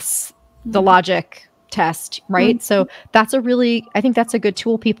pass the logic test, right? So that's I think that's a good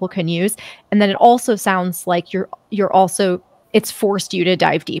tool people can use. And then it also sounds like it's forced you to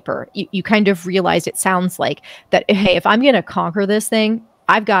dive deeper. You kind of realized, it sounds like, that, hey, if I'm going to conquer this thing,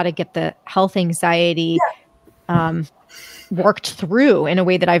 I've got to get the health anxiety worked through in a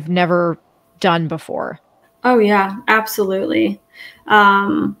way that I've never done before. Oh yeah, absolutely.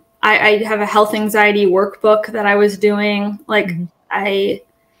 I have a health anxiety workbook that I was doing. Like I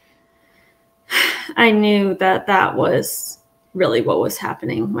knew that was really what was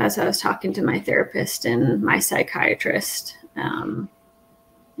happening as I was talking to my therapist and my psychiatrist. But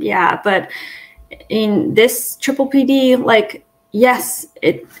in this PPPD, like, yes,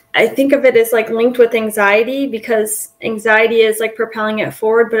 I think of it as like linked with anxiety, because anxiety is like propelling it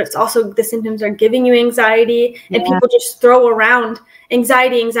forward, but it's also the symptoms are giving you anxiety, and people just throw around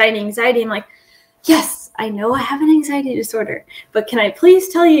anxiety. I'm like, yes, I know I have an anxiety disorder, but can I please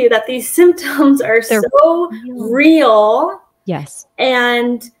tell you that these symptoms are so real? Yes.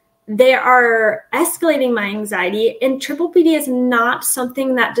 And they are escalating my anxiety, and PPPD is not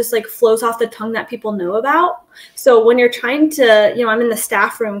something that just like flows off the tongue that people know about. So when you're trying to, I'm in the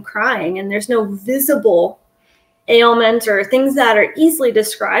staff room crying and there's no visible ailment or things that are easily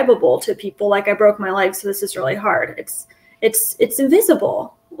describable to people. Like, I broke my leg, so this is really hard. It's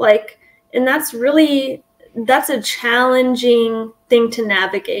invisible. Like, and that's a challenging thing to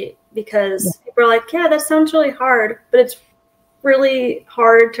navigate, because people are like, yeah, that sounds really hard, but it's really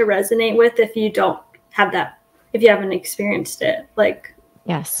hard to resonate with if you don't have that, if you haven't experienced it. Like,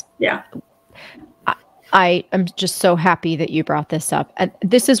 yes. Yeah. I am just so happy that you brought this up. And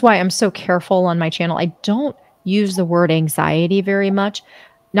this is why I'm so careful on my channel. I don't use the word anxiety very much,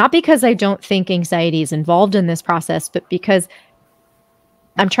 not because I don't think anxiety is involved in this process, but because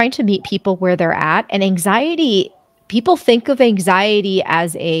I'm trying to meet people where they're at. And anxiety, people think of anxiety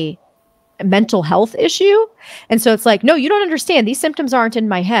as a mental health issue. And so it's like, no, you don't understand. These symptoms aren't in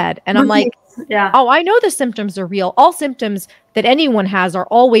my head. And I'm like, oh, I know the symptoms are real. All symptoms that anyone has are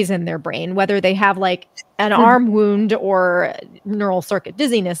always in their brain, whether they have like an arm wound or neural circuit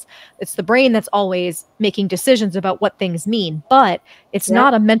dizziness. It's the brain that's always making decisions about what things mean, but it's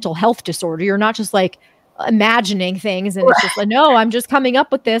not a mental health disorder. You're not just like imagining things and it's just like, no, I'm just coming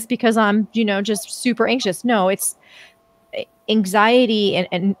up with this because I'm, just super anxious. No, it's anxiety.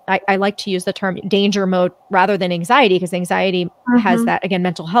 And I like to use the term danger mode rather than anxiety, because anxiety has that, again,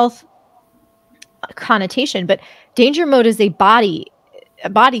 mental health connotation, but danger mode is a body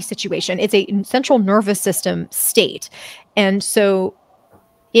situation. It's a central nervous system state. And so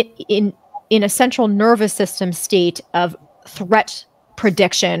in a central nervous system state of threat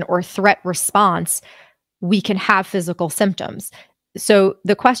prediction or threat response, we can have physical symptoms. So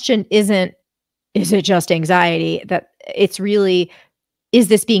the question isn't, is it just anxiety? That it's really, is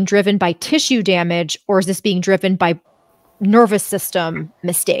this being driven by tissue damage, or is this being driven by nervous system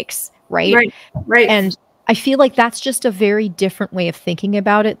mistakes? Right. And I feel like that's just a very different way of thinking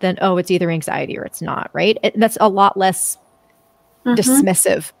about it than, oh, it's either anxiety or it's not. Right. That's a lot less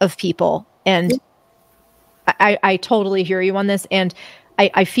dismissive of people. And I totally hear you on this. And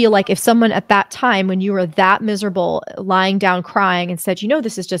I feel like if someone at that time, when you were that miserable, lying down crying, and said,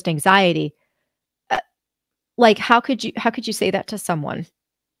 this is just anxiety, like, how could you say that to someone?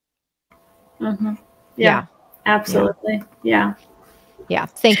 Yeah, absolutely. Yeah.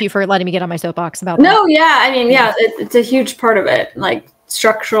 Thank you for letting me get on my soapbox about that. No, it's a huge part of it, like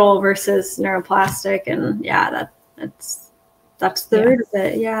structural versus neuroplastic, and that's the root of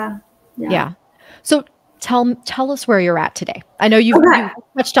it. Yeah. So tell us where you're at today. I know you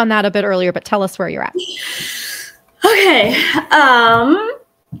touched on that a bit earlier, but tell us where you're at. Okay.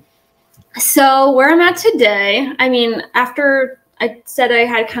 So where I'm at today, I mean, after I said I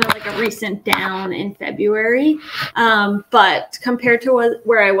had kind of like a recent down in February, but compared to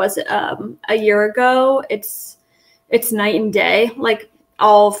where I was a year ago, it's it's night and day. Like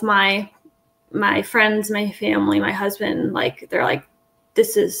all of my friends, my family, my husband, like they're like,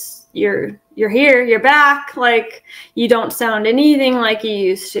 this is, you're here, you're back. Like you don't sound anything like you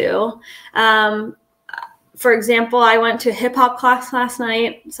used to. For example, I went to a hip hop class last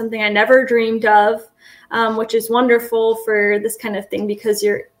night, something I never dreamed of, which is wonderful for this kind of thing, because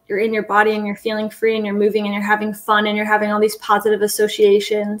you're in your body and you're feeling free and you're moving and you're having fun and you're having all these positive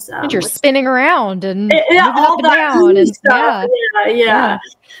associations. And you're spinning around and all up and down and stuff. Yeah.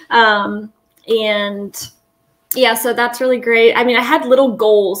 And yeah, so that's really great. I mean, I had little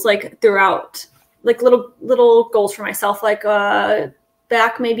goals like throughout, like little goals for myself. Like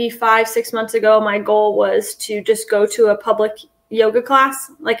back maybe 5-6 months ago, my goal was to just go to a public yoga class,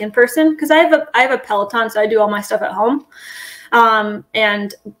 like in person, because I have a Peloton, so I do all my stuff at home.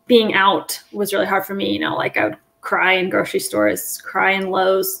 And being out was really hard for me. You know, like I would cry in grocery stores, cry in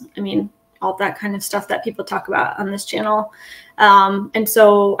Lowe's. I mean, all that kind of stuff that people talk about on this channel. And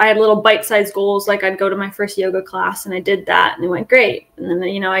so I had little bite-sized goals. Like I'd go to my first yoga class and I did that and it went great. And then,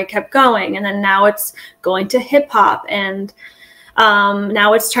 you know, I kept going, and then now it's going to hip hop, and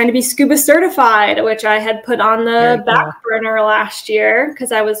now it's trying to be scuba certified, which I had put on the back burner last year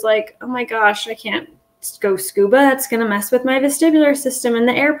because I was like, oh my gosh, I can't go scuba. That's going to mess with my vestibular system and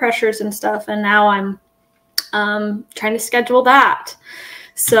the air pressures and stuff. And now I'm trying to schedule that.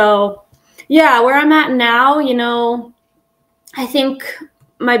 So yeah, where I'm at now, you know, I think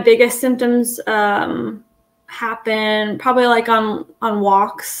my biggest symptoms happen probably like on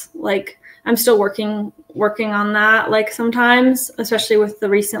walks. Like I'm still working on that, like sometimes, especially with the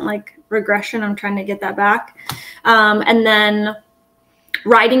recent like regression, I'm trying to get that back. And then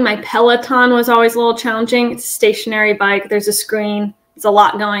riding my Peloton was always a little challenging. It's a stationary bike. There's a screen. There's a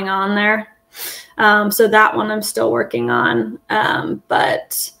lot going on there. So that one I'm still working on.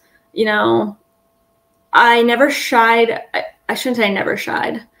 But, you know, I never shied. I shouldn't say I never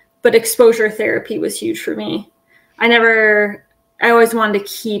shied, but exposure therapy was huge for me. I always wanted to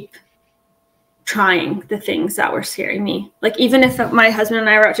keep trying the things that were scaring me. Like even if my husband and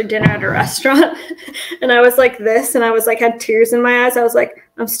I were out to dinner at a restaurant and I was like this, and I was like, had tears in my eyes. I was like,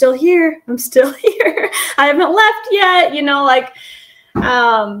 I'm still here. I'm still here. I haven't left yet. You know, like,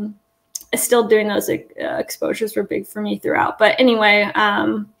 still doing those exposures were big for me throughout. But anyway,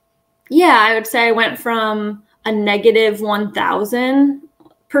 yeah, I would say I went from a negative 1000%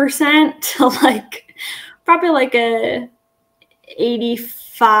 to like, probably like a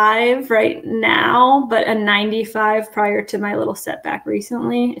 85 right now, but a 95 prior to my little setback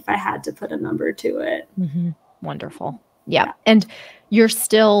recently, if I had to put a number to it. Mm-hmm. Wonderful. Yeah. And you're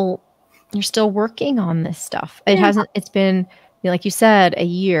still working on this stuff. It's been, like you said, a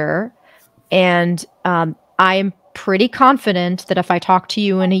year. And I'm pretty confident that if I talk to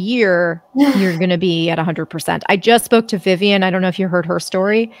you in a year, you're going to be at 100%. I just spoke to Vivian. I don't know if you heard her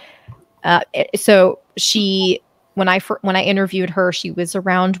story. So when I interviewed her, she was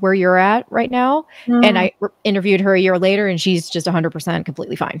around where you're at right now. Mm. And I interviewed her a year later and she's just 100%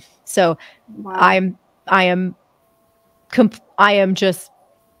 completely fine. So wow. I am just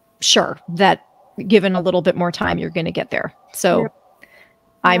sure that given a little bit more time, you're going to get there. So yeah.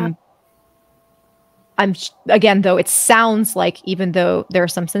 I'm again, though, it sounds like even though there are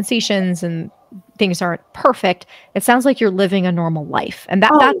some sensations and things aren't perfect, it sounds like you're living a normal life. And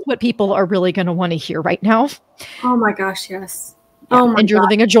that's what people are really going to want to hear right now. Oh my gosh, yes. Yeah. Oh my and you're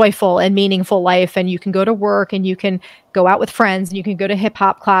living a joyful and meaningful life, and you can go to work and you can go out with friends and you can go to hip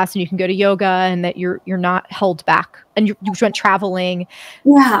hop class and you can go to yoga, and that you're not held back, and you went traveling.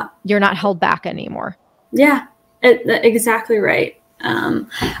 Yeah. You're not held back anymore. Yeah, exactly right.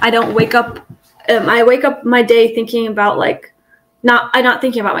 I don't wake up. I wake up my day thinking about like, I'm not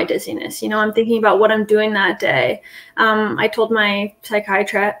thinking about my dizziness. You know, I'm thinking about what I'm doing that day. I told my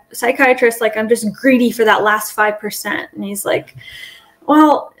psychiatrist, like, I'm just greedy for that last 5%. And he's like,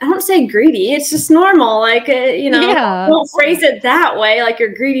 well, I don't say greedy. It's just normal. Like, you know, don't phrase it that way. Like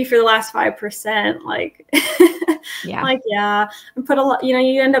you're greedy for the last 5%. Like, yeah, like, yeah, and put a lot, you know,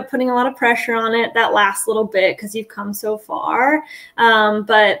 you end up putting a lot of pressure on it that last little bit because you've come so far.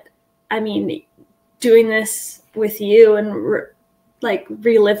 But I mean, doing this with you and like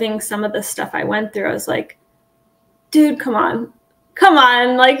reliving some of the stuff I went through, I was like, dude, come on.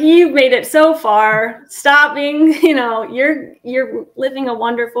 Like you've made it so far. Stop being, you know, you're living a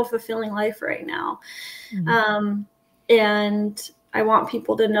wonderful, fulfilling life right now. Mm-hmm. And I want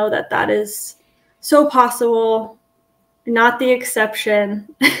people to know that is so possible, not the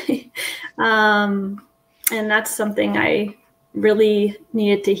exception. And that's something I really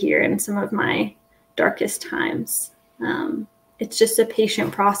needed to hear in some of my darkest times. It's just a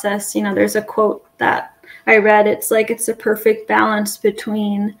patient process. You know, there's a quote that I read it's like it's a perfect balance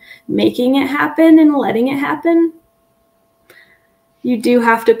between making it happen and letting it happen. You do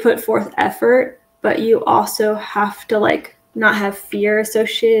have to put forth effort, but you also have to like not have fear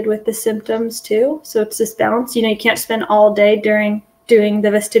associated with the symptoms too. So it's this balance. You know, you can't spend all day doing the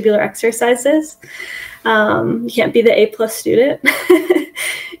vestibular exercises. You can't be the A+ student.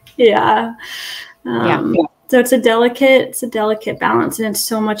 Yeah. So it's a delicate balance, and it's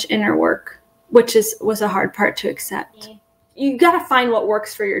so much inner work, which was a hard part to accept. You got to find what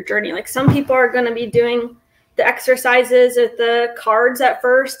works for your journey. Like some people are going to be doing the exercises with the cards at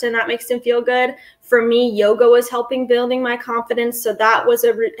first, and that makes them feel good. For me, yoga was helping building my confidence. So that was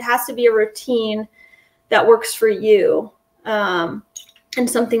it has to be a routine that works for you, and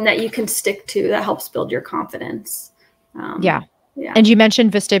something that you can stick to that helps build your confidence. Yeah. And you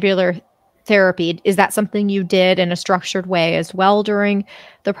mentioned vestibular therapy. Is that something you did in a structured way as well during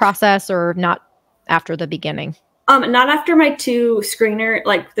the process, or not after the beginning? Not after my two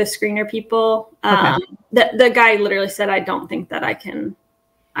screener people. Okay. The guy literally said, I don't think that I can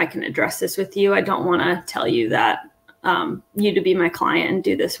address this with you. I don't want to tell you that you to be my client and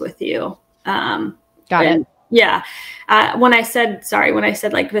do this with you. Got it. Yeah. When I said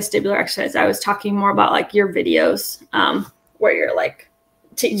like vestibular exercise, I was talking more about like your videos where you're like,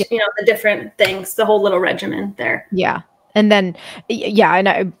 teach, you know, the different things, the whole little regimen there. Yeah. And then, and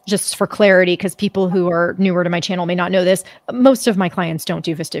I, just for clarity, because people who are newer to my channel may not know this, most of my clients don't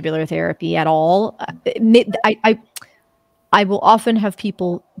do vestibular therapy at all. I will often have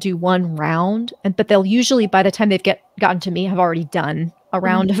people do one round, but they'll usually, by the time they've gotten to me, have already done a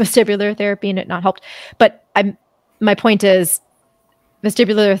round of vestibular therapy and it not helped. But my point is,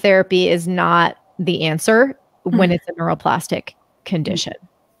 vestibular therapy is not the answer when it's a neuroplastic condition.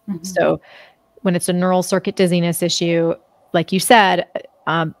 So when it's a neural circuit dizziness issue, like you said,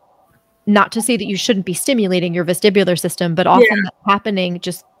 not to say that you shouldn't be stimulating your vestibular system, but often that's happening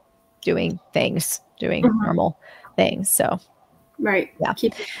just doing normal things. So, right. Yeah.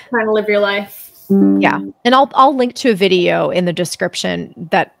 Keep trying to live your life. Yeah. And I'll link to a video in the description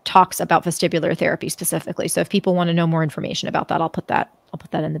that talks about vestibular therapy specifically. So if people want to know more information about that, I'll put that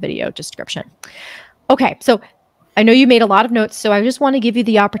in the video description. Okay. So I know you made a lot of notes, so I just want to give you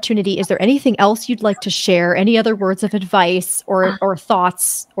the opportunity. Is there anything else you'd like to share? Any other words of advice or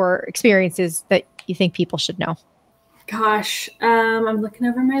thoughts or experiences that you think people should know? Gosh, I'm looking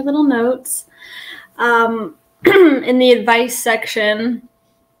over my little notes. In the advice section,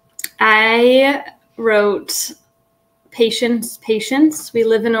 I wrote, patience. We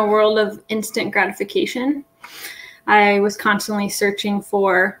live in a world of instant gratification. I was constantly searching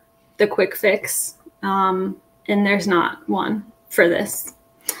for the quick fix. And there's not one for this.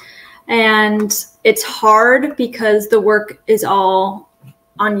 And it's hard because the work is all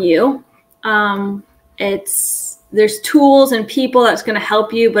on you. There's tools and people that's going to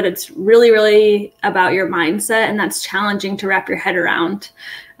help you, but it's really, really about your mindset. And that's challenging to wrap your head around.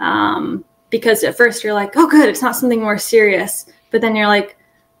 Because at first you're like, oh, good, it's not something more serious. But then you're like,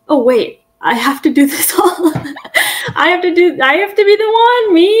 oh, wait, I have to do this all. I have to be the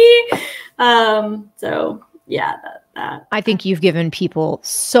one, me. So yeah, that. I think you've given people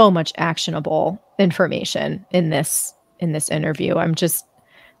so much actionable information in this interview. I'm just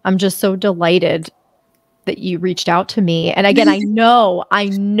so delighted that you reached out to me. And again, I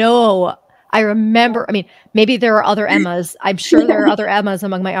remember, I mean, maybe there are other Emmas. I'm sure there are other Emmas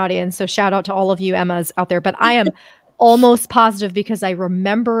among my audience. So shout out to all of you Emmas out there, but I am almost positive because I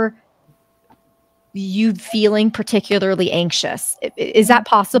remember you feeling particularly anxious. Is that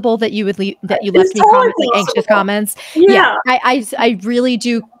possible that you left me comments, like anxious comments? Yeah. I really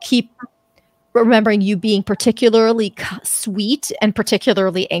do keep remembering you being particularly sweet and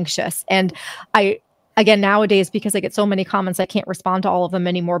particularly anxious. And again, nowadays, because I get so many comments, I can't respond to all of them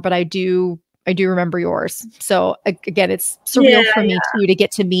anymore, but I do remember yours. So again, it's surreal for me too, to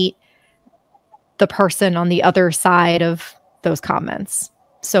get to meet the person on the other side of those comments.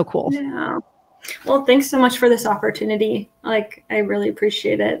 So cool. Yeah. Well, thanks so much for this opportunity. Like, I really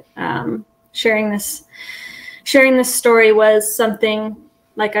appreciate it. Sharing this story was something,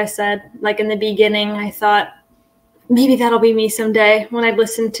 like I said, like in the beginning, I thought maybe that'll be me someday when I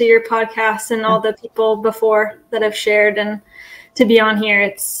listened to your podcast and all the people before that I've shared, and to be on here,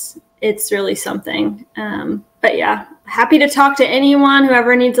 it's really something. But yeah, happy to talk to anyone,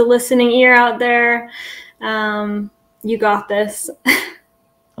 whoever needs a listening ear out there. You got this.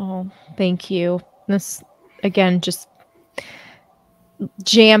 Oh, thank you. This, again, just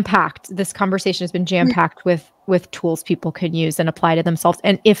jam-packed. This conversation has been jam-packed with tools people can use and apply to themselves.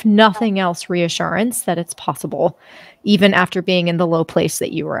 And if nothing else, reassurance that it's possible, even after being in the low place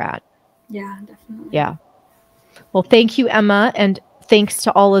that you were at. Yeah, definitely. Yeah. Well, thank you, Emma. And thanks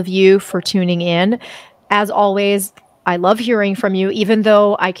to all of you for tuning in. As always, I love hearing from you, even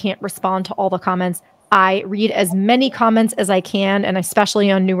though I can't respond to all the comments. I read as many comments as I can, and especially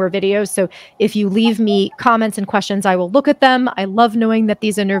on newer videos. So if you leave me comments and questions, I will look at them. I love knowing that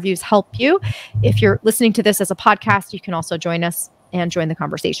these interviews help you. If you're listening to this as a podcast, you can also join us and join the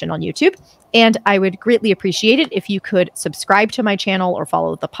conversation on YouTube. And I would greatly appreciate it if you could subscribe to my channel or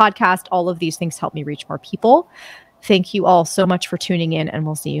follow the podcast. All of these things help me reach more people. Thank you all so much for tuning in, and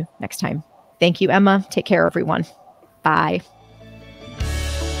we'll see you next time. Thank you, Emma. Take care, everyone. Bye.